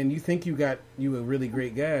 and then you think you a really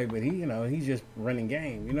great guy, but he's just running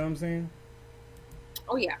game. You know what I'm saying?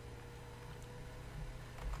 Oh yeah,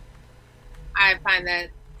 I find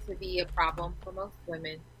that to be a problem for most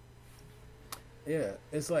women. Yeah,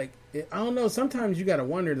 it's like I don't know. Sometimes you gotta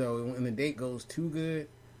wonder though when the date goes too good.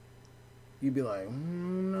 You'd be like,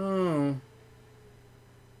 no,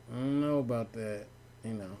 I don't know about that. I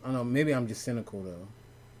don't know. Maybe I'm just cynical though.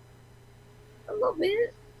 A little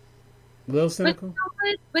bit. A little cynical?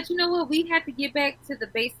 But you know what? We have to get back to the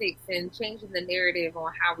basics and changing the narrative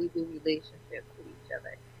on how we do relationships with each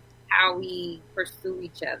other, how we pursue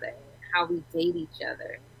each other, how we date each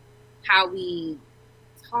other, how we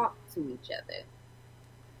talk to each other.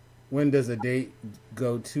 When does a date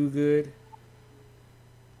go too good?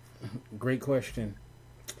 Great question.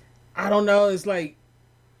 I don't know. It's like,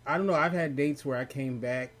 I don't know. I've had dates where I came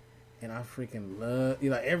back and I freaking loved,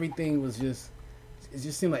 everything was just, it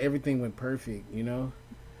just seemed like everything went perfect,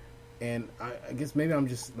 And I guess maybe I'm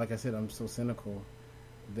just, like I said, I'm so cynical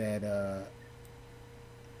that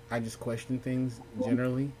I just question things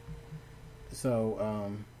generally. So,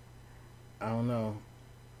 I don't know.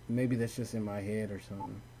 Maybe that's just in my head or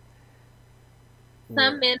something.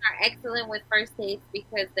 Some men are excellent with first dates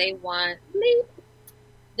because they want bleep.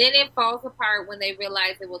 Then it falls apart when they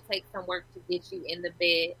realize it will take some work to get you in the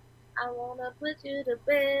bed. I want to put you to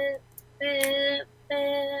bed, bed,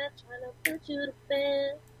 bed. Trying to put you to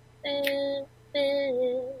bed, bed,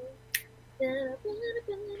 bed.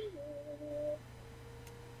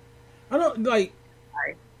 I don't like.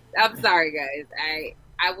 Sorry. I'm sorry, guys.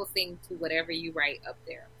 I will sing to whatever you write up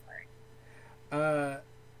there. I'm sorry.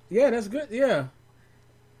 Yeah, that's good. Yeah,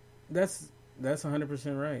 that's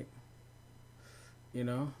 100% right.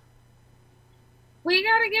 We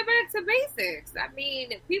gotta get back to basics. I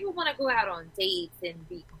mean, people want to go out on dates and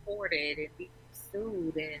be courted and be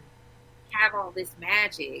pursued and have all this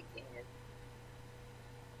magic.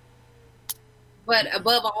 But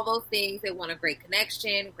above all those things, they want a great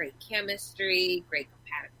connection, great chemistry, great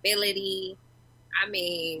compatibility. I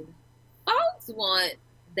mean, folks want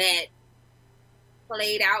that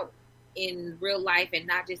played out in real life and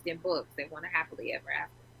not just in books. They want a happily ever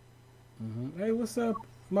after. Mm-hmm. Hey, what's up,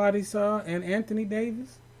 Marisol and Anthony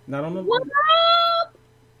Davis? Not on the. What up?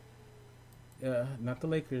 Yeah, not the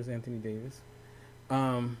Lakers, Anthony Davis.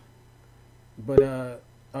 But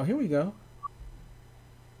oh, here we go.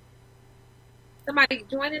 Somebody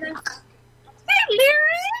joining us. Hey,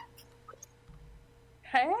 Lyric.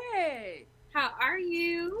 Hey. How are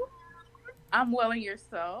you? I'm well, and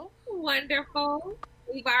yourself? Wonderful.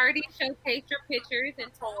 We've already showcased your pictures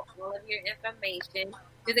and told all of your information.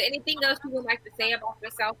 Is there anything else you would like to say about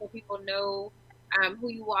yourself so people know who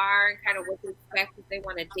you are and kind of what to expect if they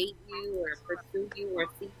want to date you or pursue you or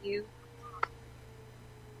see you?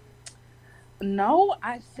 No,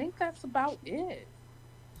 I think that's about it.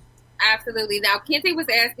 Absolutely. Now, Kente was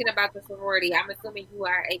asking about the sorority. I'm assuming you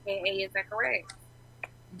are, AKA, is that correct?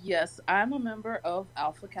 Yes, I'm a member of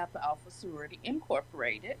Alpha Kappa Alpha Sorority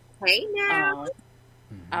Incorporated. Hey, now.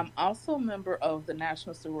 I'm also a member of the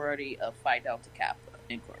National Sorority of Phi Delta Kappa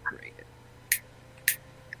Incorporated.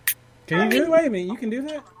 Can you do it? Wait a minute, you can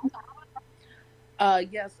do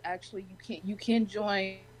that? Yes, actually, you can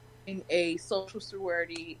join a social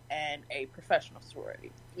sorority and a professional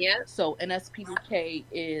sorority. Yeah. So NSPDK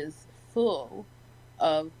is full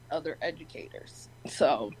of other educators.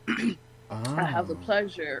 So I have the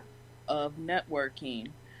pleasure of networking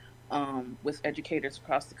with educators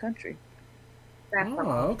across the country.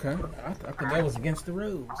 Okay. I thought that was against the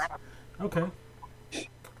rules. Okay.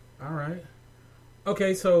 All right.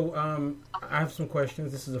 Okay, so I have some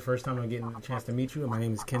questions. This is the first time I'm getting a chance to meet you. My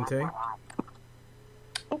name is Kente.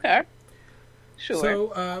 Okay. Sure.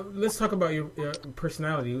 So let's talk about your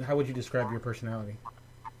personality. How would you describe your personality?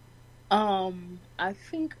 I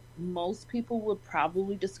think most people would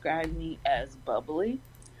probably describe me as bubbly.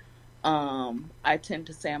 I tend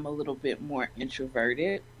to say I'm a little bit more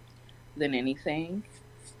introverted than anything.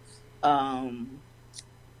 And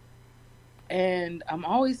I'm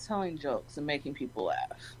always telling jokes and making people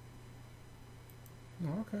laugh.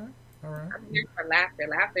 Okay. All right. I'm here for laughter.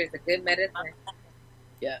 Laughter is a good medicine.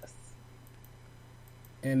 Yes.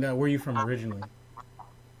 And where are you from originally?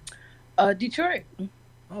 Detroit.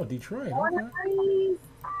 Oh, Detroit. Born and raised.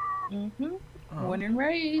 Mm-hmm. Born and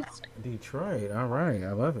raised. Detroit. All right.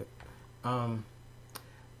 I love it.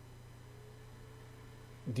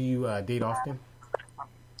 Do you date often?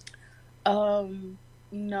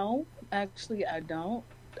 No, actually I don't.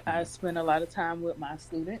 I spend a lot of time with my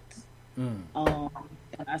students. And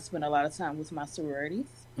I spend a lot of time with my sororities.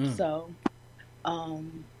 So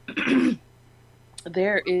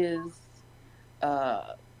there is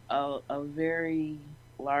a very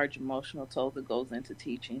large emotional toll that goes into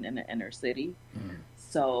teaching in the inner city.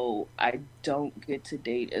 So I don't get to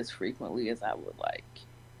date as frequently as I would like.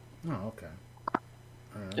 Oh, okay.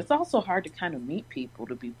 Right. It's also hard to kind of meet people,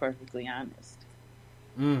 to be perfectly honest.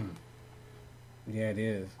 Yeah, it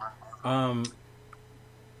is. Are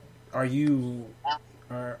you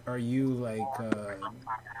like?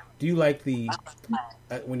 Do you like the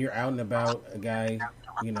when you're out and about, a guy,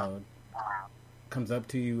 comes up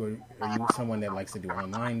to you, or are you someone that likes to do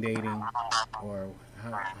online dating, or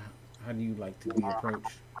how do you like to be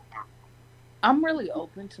approached? I'm really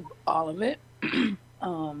open to all of it.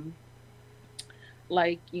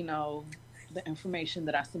 The information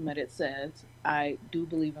that I submitted says I do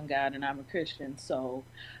believe in God and I'm a Christian, so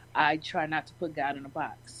I try not to put God in a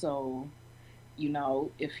box. So,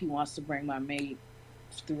 if he wants to bring my mate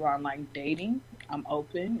through online dating, I'm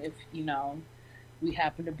open. If, we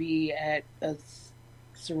happen to be at a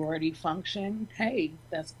sorority function, hey,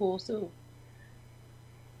 that's cool too.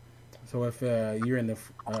 So if you're in the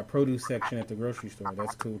produce section at the grocery store,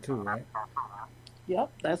 that's cool too, right?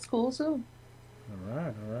 Yep, that's cool too. All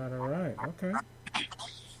right. Okay.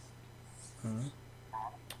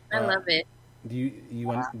 I love it. Do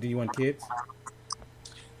you want kids?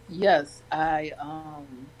 Yes, I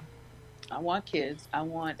want kids. I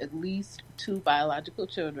want at least 2 biological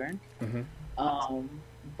children.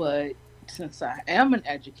 But since I am an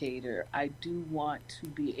educator, I do want to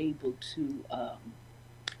be able to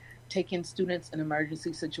take in students in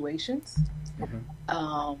emergency situations,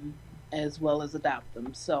 as well as adopt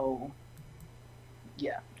them. So,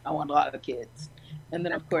 yeah, I want a lot of kids. And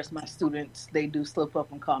then, of course, my students, they do slip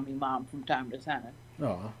up and call me mom from time to time.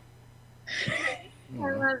 Oh. I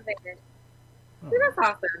love it. That's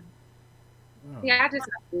awesome. Yeah, I just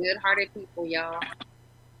love good-hearted people, y'all.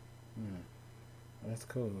 That's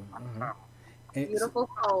cool. Beautiful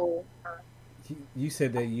soul. You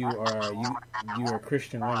said that you are a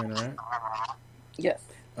Christian woman, right? Yes.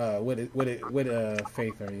 What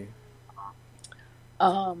faith are you?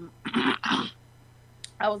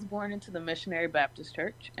 I was born into the Missionary Baptist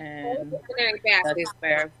Church, and Missionary Baptist. That's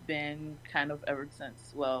where I've been kind of ever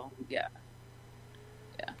since. Well, yeah.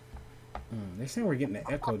 They're saying we're getting the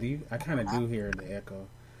echo. I kind of do hear the echo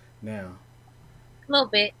now. A little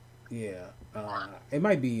bit. Yeah. It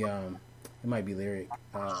might be lyric.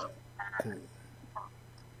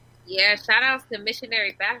 Yeah, shout outs to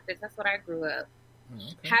Missionary Baptist. That's what I grew up.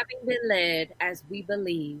 Okay. Having been led as we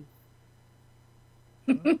believe.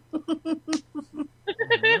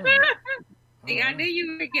 See, I knew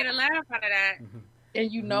you would get a laugh out of that. And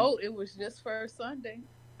it was just for Sunday.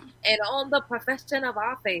 And on the profession of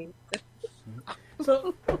our faith.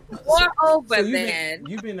 So, Moreover, so then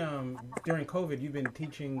you've been during COVID, you've been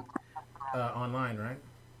teaching online, right?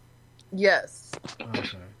 Yes.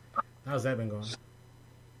 Okay. How's that been going?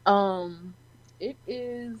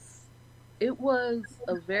 It was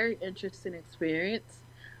a very interesting experience.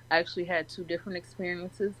 I actually had two different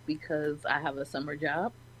experiences because I have a summer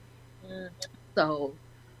job. So,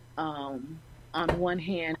 on one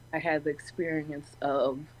hand, I had the experience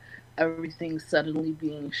of everything suddenly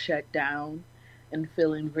being shut down and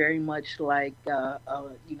feeling very much like, a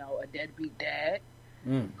deadbeat dad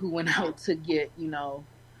who went out to get,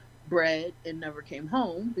 bread and never came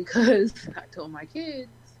home because I told my kids,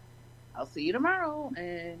 I'll see you tomorrow,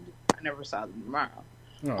 and I never saw them tomorrow.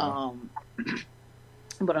 Oh.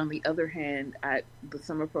 But on the other hand, the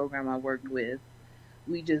summer program I worked with,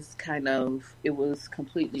 we just it was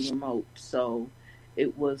completely remote. So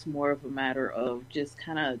it was more of a matter of just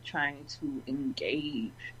kind of trying to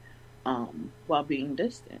engage while being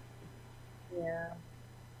distant. Yeah.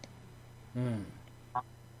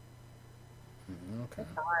 Okay.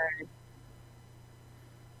 It's hard.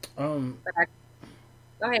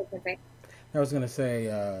 Go ahead, Kente. I was gonna say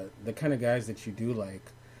the kind of guys that you do like,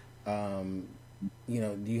 do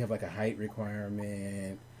you have like a height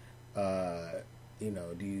requirement?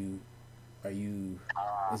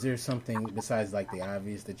 Is there something besides like the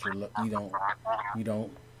obvious that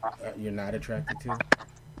you're not attracted to?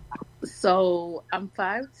 So I'm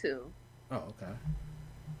 5'2". Oh, okay.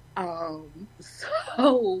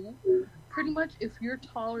 So pretty much if you're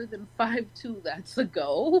taller than 5'2", that's a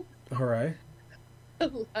go. All right.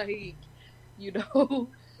 Like, yeah.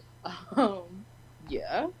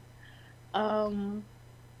 I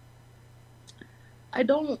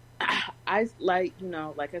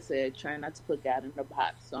like I said, try not to put God in a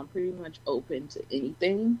box. So I'm pretty much open to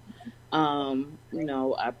anything.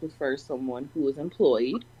 I prefer someone who is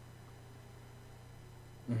employed.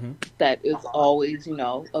 Mm-hmm. That is always,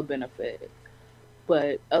 a benefit.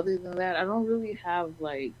 But other than that, I don't really have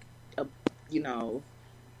like a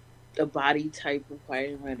body type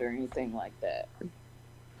requirement or anything like that.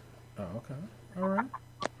 Oh, okay. All right.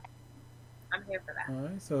 I'm here for that. All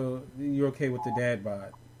right. So you're okay with the dad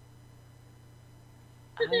bod?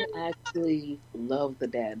 I actually love the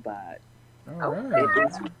dad bod. All right. It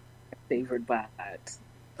is my favorite bod.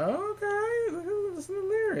 Okay. Listen to the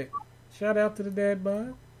lyric. Shout out to the dad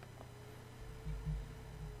bod.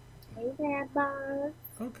 Hey, dad bod.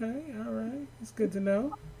 Okay. All right. It's good to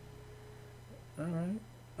know. All right.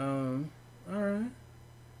 All right.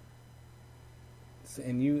 So,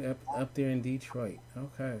 and you up there in Detroit.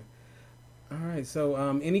 Okay. All right. So,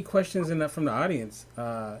 any questions from the audience?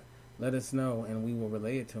 Let us know, and we will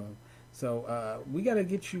relay it to them. So, we got to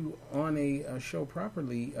get you on a show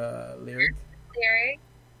properly, Lyric. Lyric.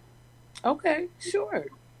 Okay. Sure.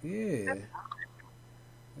 Yeah.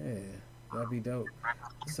 Yeah. That'd be dope.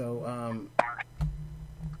 So,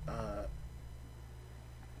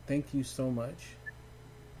 thank you so much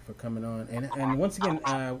for coming on. And once again,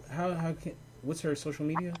 what's her social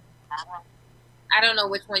media? I don't know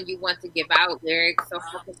which one you want to give out, Lyric. So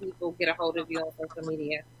how can people get a hold of you on social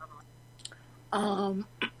media?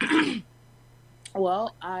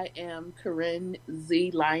 Well, I am Corinne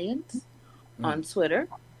Z Lyons on Twitter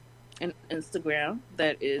and Instagram.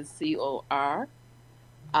 That is CORINNEZ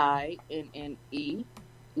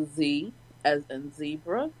as in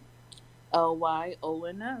zebra,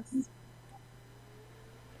 LYONS.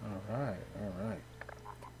 All right.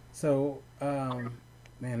 So,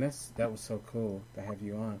 man, that was so cool to have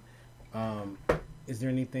you on. Is there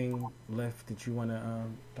anything left that you want to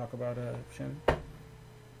talk about, Shannon?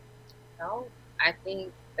 No, I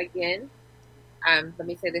think again. Let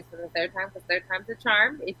me say this for the third time, because third time's a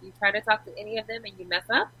charm. If you try to talk to any of them and you mess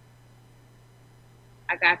up,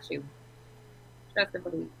 I got you. Trust and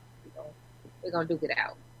believe. We're gonna duke it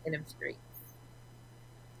out in them streets.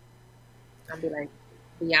 I'll be like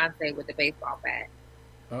Beyonce with the baseball bat.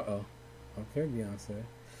 Uh-oh. Okay, Beyonce.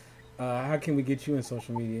 How can we get you in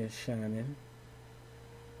social media, Shannon?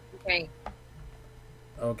 Okay.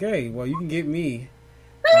 Okay, well, you can get me.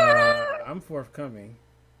 I'm forthcoming.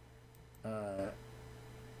 You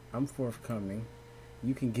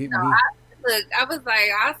can get me. I was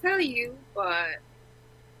like, I'll tell you, but...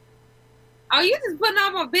 Oh, you just putting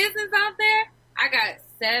all my business out there? I got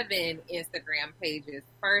 7 Instagram pages,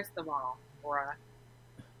 first of all, bruh.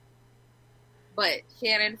 But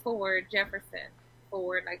Shannon Ford Jefferson.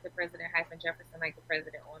 Ford like the president, _ Jefferson like the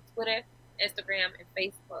president on Twitter, Instagram, and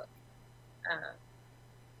Facebook.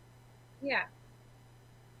 Yeah.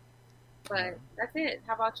 But that's it.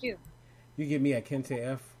 How about you? You get me at Kente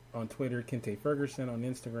F on Twitter, Kente Ferguson on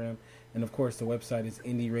Instagram, and of course the website is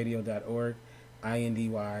indyradio.org,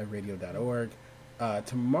 indyradio.org.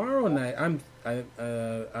 Tomorrow night,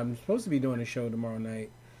 I'm supposed to be doing a show tomorrow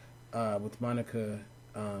night with Monica,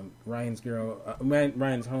 Ryan's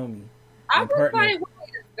homie. I was partner. Like,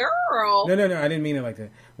 Ryan's girl. No, I didn't mean it like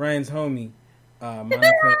that. Ryan's homie,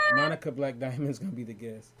 Monica Black Diamond's gonna be the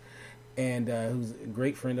guest, and who's a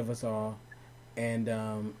great friend of us all. And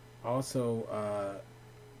also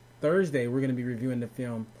Thursday we're gonna be reviewing the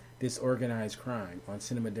film Disorganized Crime on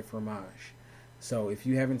Cinema de Fromage. So if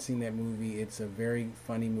you haven't seen that movie, it's a very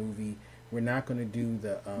funny movie. We're not going to do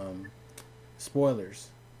the spoilers,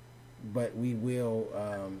 but we will.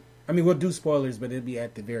 We'll do spoilers, but it'll be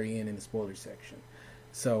at the very end in the spoiler section.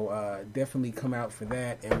 So definitely come out for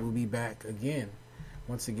that, and we'll be back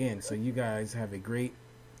once again. So you guys have a great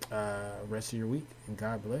rest of your week, and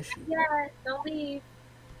God bless you. Yeah, don't leave.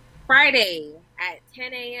 Friday at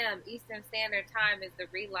 10 a.m. Eastern Standard Time is the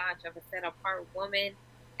relaunch of A Set Apart Woman.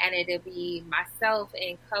 And it'll be myself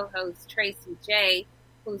and co-host Tracy J,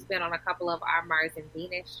 who's been on a couple of our Mars and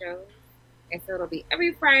Venus shows. And so it'll be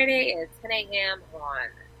every Friday at 10 a.m. on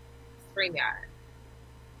StreamYard.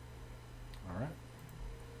 All right.